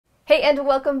Hey, and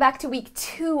welcome back to week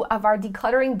 2 of our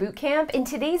decluttering bootcamp. In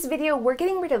today's video, we're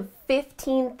getting rid of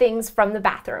 15 things from the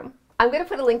bathroom. I'm going to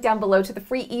put a link down below to the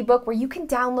free ebook where you can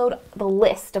download the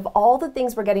list of all the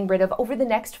things we're getting rid of over the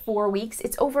next 4 weeks.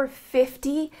 It's over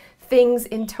 50 things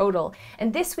in total.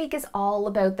 And this week is all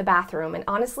about the bathroom. And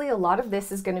honestly, a lot of this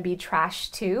is going to be trash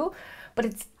too, but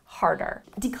it's harder.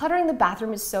 Decluttering the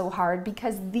bathroom is so hard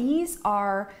because these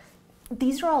are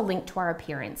all linked to our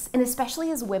appearance. And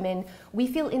especially as women, we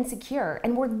feel insecure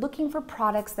and we're looking for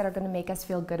products that are gonna make us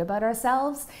feel good about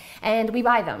ourselves. And we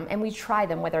buy them and we try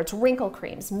them, whether it's wrinkle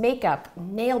creams, makeup,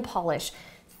 nail polish,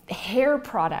 hair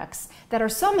products that are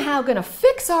somehow gonna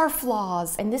fix our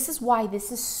flaws. And this is why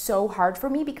this is so hard for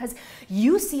me, because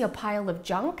you see a pile of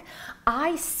junk,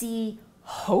 I see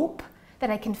hope that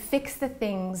I can fix the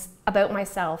things about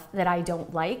myself that I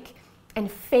don't like,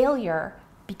 and failure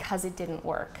because it didn't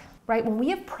work. Right? When we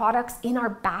have products in our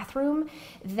bathroom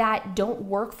that don't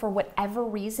work for whatever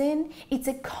reason, it's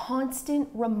a constant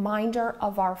reminder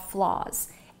of our flaws,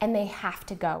 and they have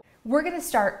to go. We're gonna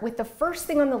start with the first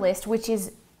thing on the list, which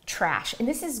is trash. And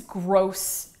this is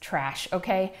gross trash,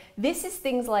 okay? This is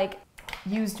things like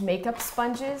used makeup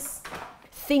sponges,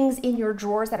 things in your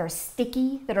drawers that are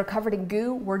sticky, that are covered in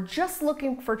goo. We're just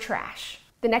looking for trash.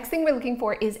 The next thing we're looking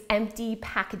for is empty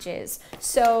packages.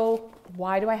 So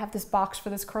why do I have this box for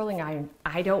this curling iron?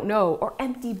 I don't know. Or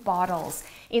empty bottles.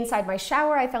 Inside my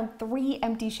shower, I found 3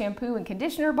 empty shampoo and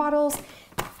conditioner bottles.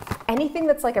 Anything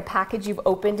that's like a package you've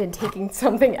opened and taking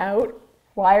something out,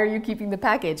 why are you keeping the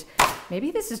package?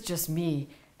 Maybe this is just me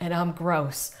and I'm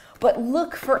gross. But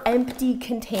look for empty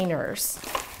containers.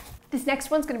 This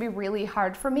next one's gonna be really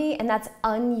hard for me, and that's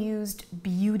unused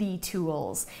beauty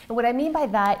tools. And what I mean by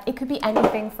that, it could be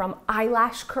anything from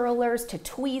eyelash curlers to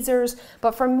tweezers,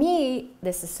 but for me,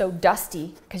 this is so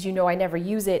dusty, because you know I never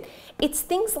use it. It's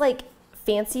things like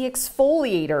fancy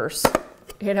exfoliators,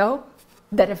 you know,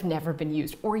 that have never been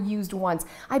used or used once.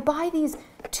 I buy these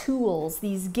tools,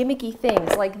 these gimmicky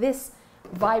things, like this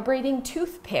vibrating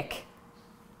toothpick.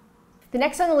 The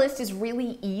next on the list is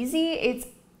really easy. It's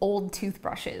old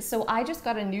toothbrushes. So I just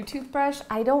got a new toothbrush.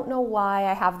 I don't know why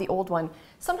I have the old one.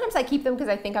 Sometimes I keep them because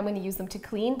I think I'm going to use them to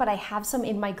clean, but I have some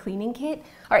in my cleaning kit.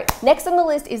 All right, next on the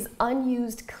list is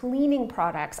unused cleaning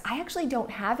products. I actually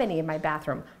don't have any in my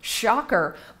bathroom.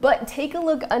 Shocker. But take a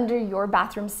look under your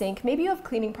bathroom sink. Maybe you have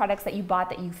cleaning products that you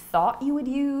bought that you thought you would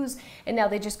use, and now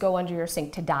they just go under your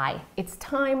sink to die. It's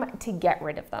time to get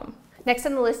rid of them. Next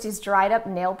on the list is dried up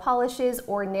nail polishes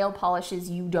or nail polishes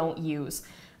you don't use.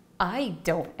 I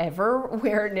don't ever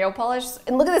wear nail polish.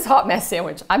 And look at this hot mess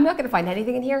sandwich. I'm not gonna find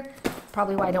anything in here,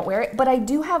 probably why I don't wear it, but I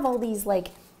do have all these, like,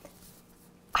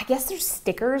 I guess there's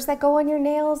stickers that go on your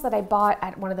nails that I bought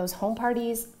at one of those home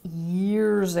parties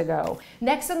years ago.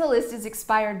 Next on the list is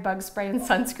expired bug spray and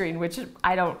sunscreen, which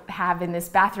I don't have in this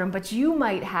bathroom, but you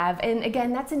might have. And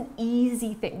again, that's an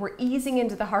easy thing. We're easing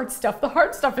into the hard stuff. The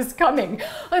hard stuff is coming.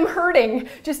 I'm hurting.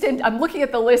 I'm looking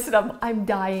at the list and I'm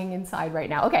dying inside right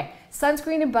now. Okay,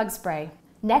 sunscreen and bug spray.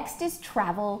 Next is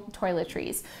travel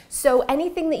toiletries. So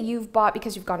anything that you've bought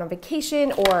because you've gone on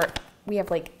vacation, or I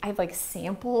have like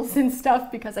samples and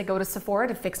stuff because I go to Sephora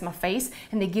to fix my face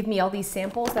and they give me all these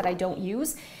samples that I don't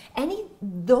use.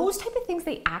 Those type of things,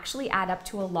 they actually add up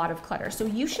to a lot of clutter. So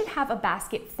you should have a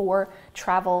basket for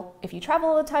travel, if you travel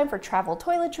all the time, for travel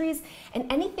toiletries,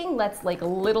 and anything that's like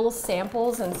little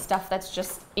samples and stuff that's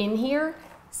just in here,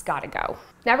 it's gotta go.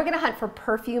 Now we're gonna hunt for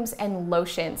perfumes and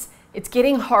lotions. It's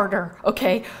getting harder,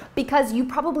 okay? Because you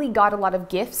probably got a lot of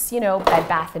gifts, you know, Bed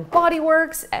Bath & Body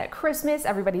Works at Christmas.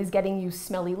 Everybody's getting you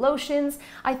smelly lotions.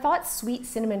 I thought sweet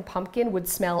cinnamon pumpkin would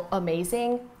smell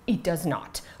amazing. It does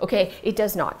not, okay? It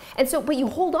does not. And so, but you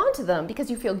hold on to them because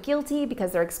you feel guilty,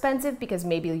 because they're expensive, because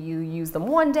maybe you use them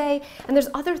one day. And there's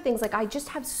other things, like I just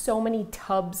have so many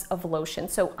tubs of lotion.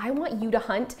 So I want you to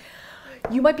hunt.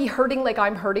 You might be hurting like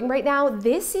I'm hurting right now.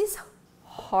 This is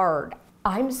hard.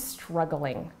 I'm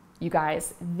struggling. You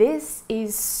guys, this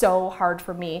is so hard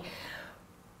for me,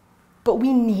 but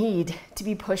we need to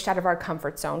be pushed out of our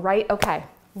comfort zone, right? Okay,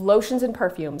 lotions and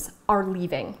perfumes are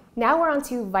leaving. Now we're on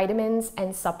to vitamins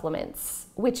and supplements,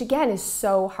 which again is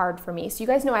so hard for me. So you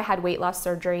guys know I had weight loss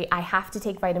surgery. I have to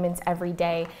take vitamins every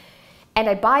day, and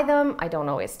I buy them. I don't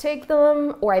always take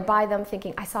them, or I buy them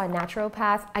thinking I saw a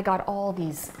naturopath. I got all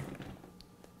these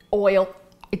oil.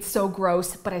 It's so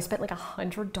gross, but I spent like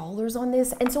 $100 on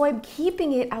this. And so I'm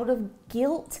keeping it out of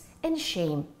guilt and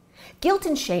shame. Guilt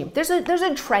and shame. There's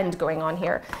a trend going on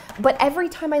here. But every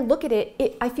time I look at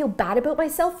it, I feel bad about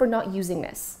myself for not using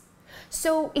this.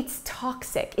 So it's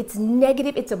toxic, it's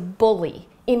negative, it's a bully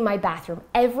in my bathroom.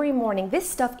 Every morning, this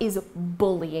stuff is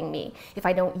bullying me. If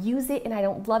I don't use it and I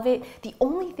don't love it, the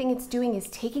only thing it's doing is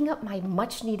taking up my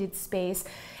much needed space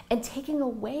and taking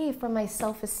away from my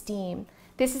self-esteem.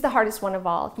 This is the hardest one of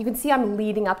all. You can see I'm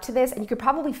leading up to this, and you could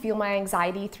probably feel my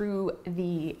anxiety through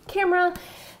the camera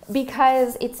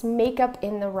because it's makeup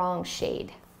in the wrong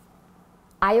shade.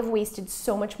 I have wasted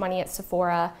so much money at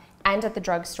Sephora and at the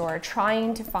drugstore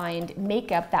trying to find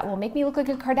makeup that will make me look like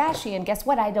a Kardashian. Guess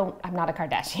what? I'm not a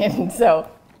Kardashian, so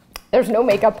there's no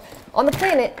makeup on the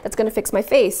planet that's gonna fix my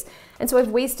face. And so I've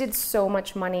wasted so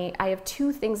much money. I have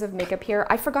 2 things of makeup here.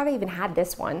 I forgot I even had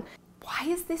this one. Why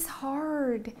is this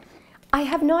hard? I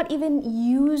have not even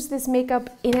used this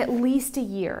makeup in at least a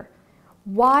year.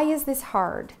 Why is this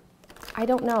hard? I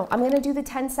don't know. I'm gonna do the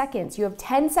 10 seconds. You have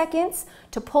 10 seconds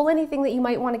to pull anything that you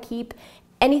might wanna keep.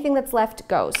 Anything that's left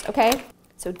goes, okay?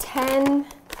 So 10,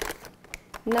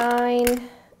 9,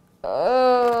 8.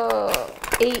 I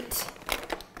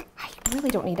really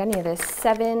don't need any of this.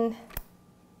 7,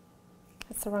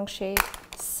 that's the wrong shade.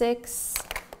 6,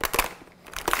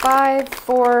 5,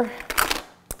 4,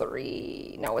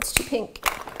 3. No, it's too pink.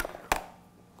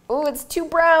 Oh, it's too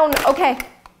brown. Okay.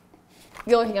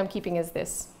 The only thing I'm keeping is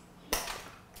this.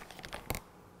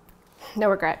 No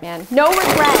regret, man. No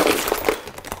regret.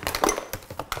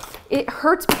 It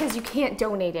hurts because you can't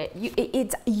donate it.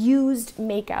 It's used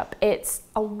makeup. It's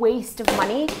a waste of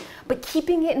money, but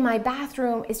keeping it in my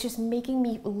bathroom is just making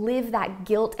me live that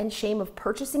guilt and shame of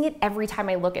purchasing it every time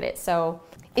I look at it. So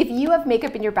if you have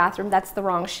makeup in your bathroom that's the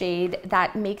wrong shade,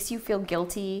 that makes you feel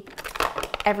guilty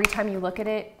every time you look at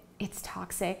it, it's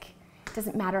toxic. It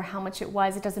doesn't matter how much it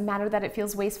was. It doesn't matter that it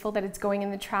feels wasteful, that it's going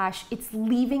in the trash. It's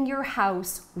leaving your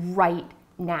house right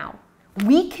now.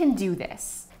 We can do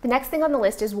this. The next thing on the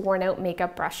list is worn out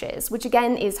makeup brushes, which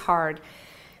again is hard.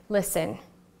 Listen,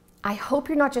 I hope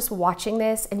you're not just watching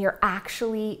this and you're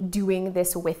actually doing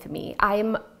this with me.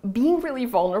 I'm being really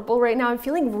vulnerable right now. I'm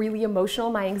feeling really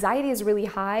emotional. My anxiety is really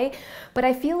high, but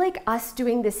I feel like us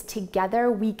doing this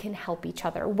together, we can help each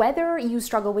other. Whether you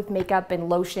struggle with makeup and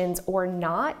lotions or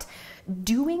not,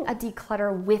 doing a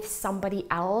declutter with somebody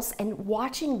else and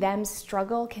watching them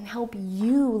struggle can help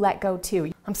you let go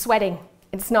too. I'm sweating,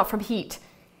 and it's not from heat.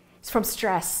 It's from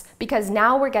stress, because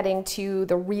now we're getting to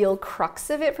the real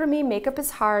crux of it for me. Makeup is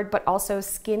hard, but also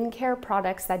skincare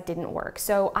products that didn't work.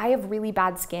 So I have really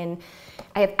bad skin.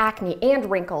 I have acne and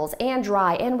wrinkles and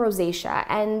dry and rosacea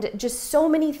and just so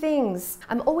many things.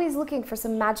 I'm always looking for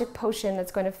some magic potion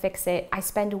that's going to fix it. I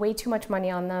spend way too much money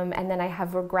on them, and then I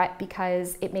have regret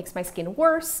because it makes my skin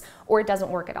worse or it doesn't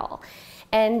work at all.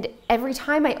 And every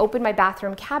time I open my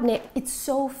bathroom cabinet, it's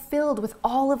so filled with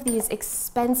all of these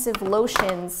expensive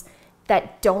lotions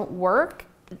that don't work.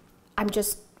 I'm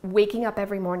just waking up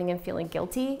every morning and feeling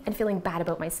guilty and feeling bad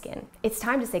about my skin. It's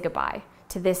time to say goodbye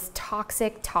to this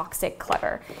toxic, toxic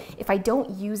clutter. If I don't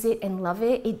use it and love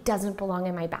it, it doesn't belong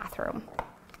in my bathroom.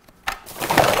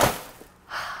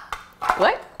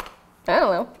 What? I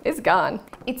don't know, it's gone.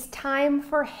 It's time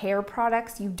for hair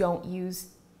products you don't use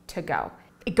to go.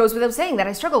 It goes without saying that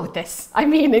I struggle with this. I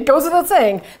mean, it goes without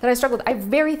saying that I struggle. I have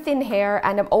very thin hair,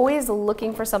 and I'm always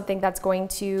looking for something that's going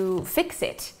to fix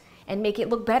it and make it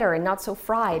look better and not so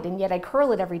fried, and yet I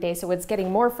curl it every day so it's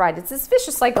getting more fried. It's this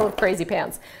vicious cycle of crazy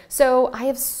pants. So I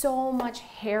have so much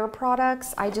hair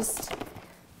products. I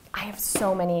have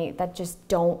so many that just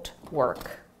don't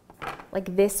work.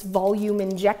 Like this volume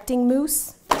injecting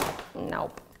mousse,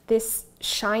 nope. This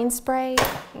shine spray,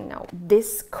 no.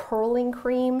 This curling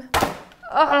cream,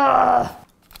 ugh.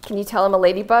 Can you tell I'm a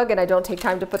ladybug and I don't take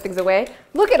time to put things away?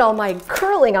 Look at all my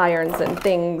curling irons and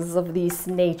things of this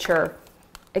nature.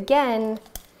 Again,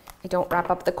 I don't wrap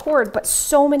up the cord, but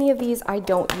so many of these I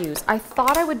don't use. I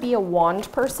thought I would be a wand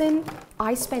person.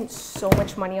 I spent so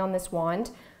much money on this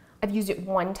wand. I've used it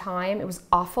one time. It was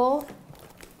awful.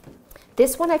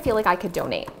 This one I feel like I could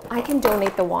donate. I can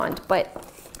donate the wand, but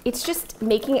it's just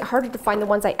making it harder to find the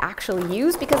ones I actually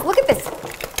use because look at this.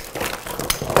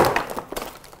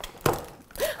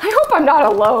 I'm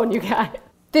not alone, you guys.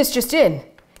 This just in.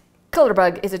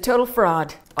 Clutterbug is a total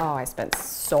fraud. Oh, I spent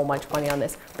so much money on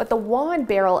this. But the wand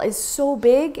barrel is so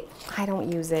big, I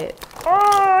don't use it.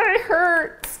 Oh, it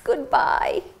hurts.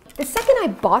 Goodbye. The second I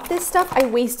bought this stuff, I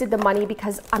wasted the money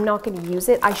because I'm not going to use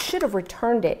it. I should have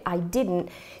returned it. I didn't.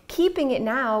 Keeping it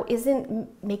now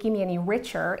isn't making me any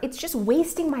richer. It's just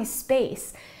wasting my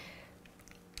space.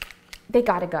 They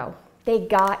gotta go. They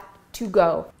got to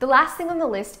go. The last thing on the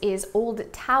list is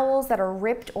old towels that are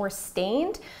ripped or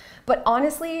stained, but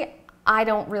honestly, I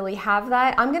don't really have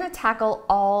that. I'm gonna tackle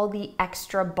all the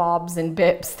extra bobs and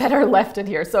bips that are left in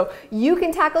here. So you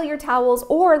can tackle your towels,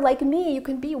 or like me, you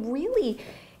can be really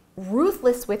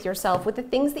ruthless with yourself with the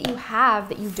things that you have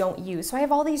that you don't use. So I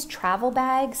have all these travel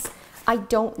bags. I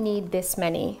don't need this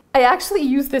many. I actually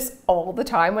use this all the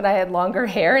time when I had longer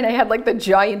hair and I had like the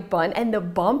giant bun and the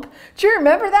bump. Do you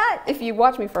remember that? If you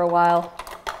watch me for a while,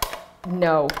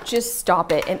 no, just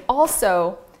stop it. And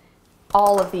also,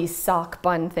 all of these sock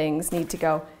bun things need to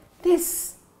go.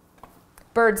 This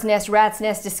bird's nest, rat's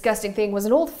nest, disgusting thing was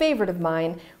an old favorite of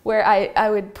mine where I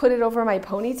would put it over my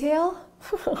ponytail.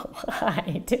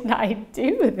 Why did I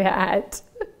do that?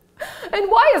 And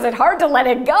why is it hard to let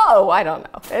it go? I don't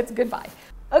know. It's goodbye.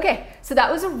 Okay, so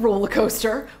that was a roller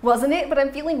coaster, wasn't it? But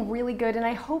I'm feeling really good and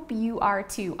I hope you are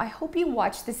too. I hope you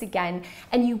watch this again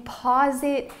and you pause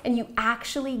it and you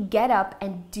actually get up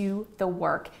and do the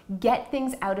work. Get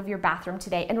things out of your bathroom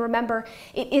today. And remember,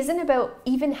 it isn't about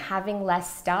even having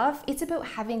less stuff, it's about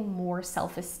having more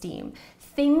self-esteem.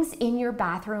 Things in your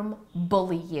bathroom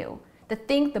bully you.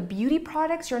 The beauty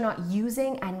products you're not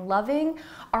using and loving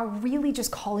are really just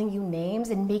calling you names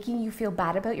and making you feel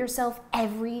bad about yourself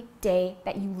every day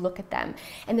that you look at them.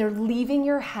 And they're leaving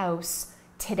your house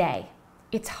today.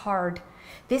 It's hard.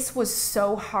 This was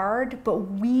so hard, but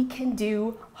we can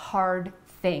do hard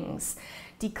things.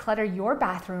 Declutter your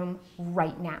bathroom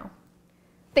right now.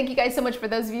 Thank you guys so much for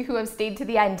those of you who have stayed to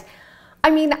the end. I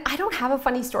mean, I don't have a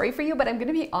funny story for you, but I'm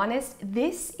gonna be honest,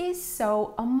 this is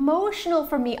so emotional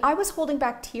for me. I was holding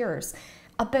back tears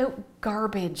about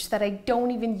garbage that I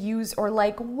don't even use, or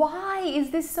like, why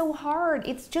is this so hard?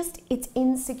 It's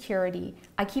insecurity.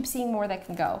 I keep seeing more that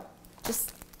can go.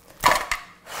 Just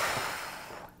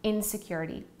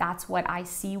insecurity. That's what I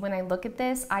see when I look at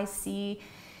this. I see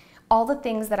all the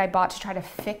things that I bought to try to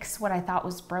fix what I thought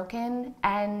was broken,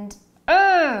 and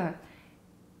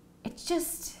it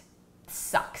just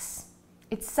sucks.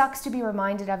 It sucks to be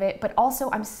reminded of it, but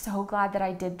also I'm so glad that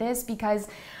I did this because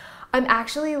I'm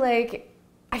actually like,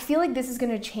 I feel like this is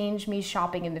gonna change me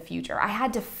shopping in the future. I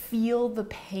had to feel the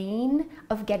pain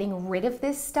of getting rid of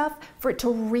this stuff for it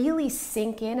to really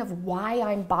sink in of why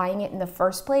I'm buying it in the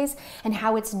first place and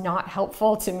how it's not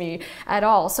helpful to me at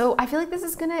all. So I feel like this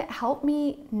is gonna help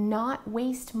me not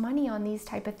waste money on these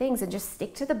type of things and just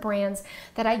stick to the brands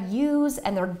that I use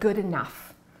and they're good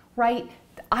enough, right?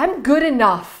 I'm good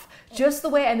enough just the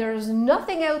way, and there's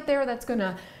nothing out there that's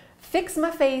gonna fix my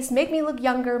face, make me look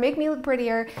younger, make me look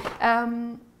prettier.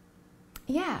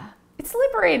 Yeah, it's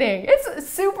liberating. It's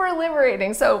super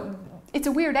liberating. So it's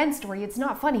a weird end story. It's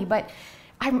not funny, but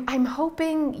I'm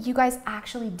hoping you guys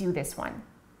actually do this one.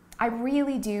 I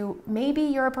really do. Maybe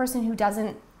you're a person who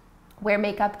doesn't wear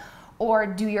makeup or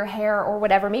do your hair or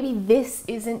whatever. Maybe this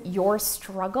isn't your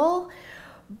struggle,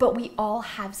 but we all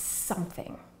have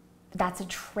something that's a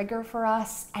trigger for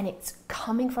us, and it's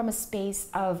coming from a space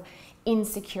of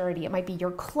insecurity. It might be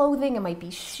your clothing, it might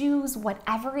be shoes,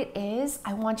 whatever it is.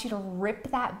 I want you to rip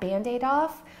that Band-Aid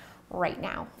off right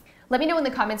now. Let me know in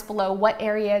the comments below what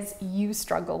areas you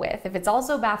struggle with. If it's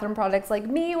also bathroom products like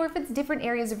me, or if it's different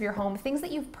areas of your home, things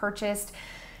that you've purchased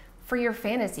for your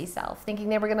fantasy self, thinking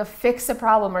they were gonna fix a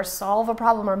problem or solve a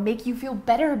problem or make you feel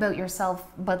better about yourself,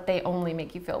 but they only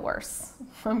make you feel worse.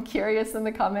 I'm curious in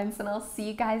the comments, and I'll see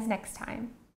you guys next time.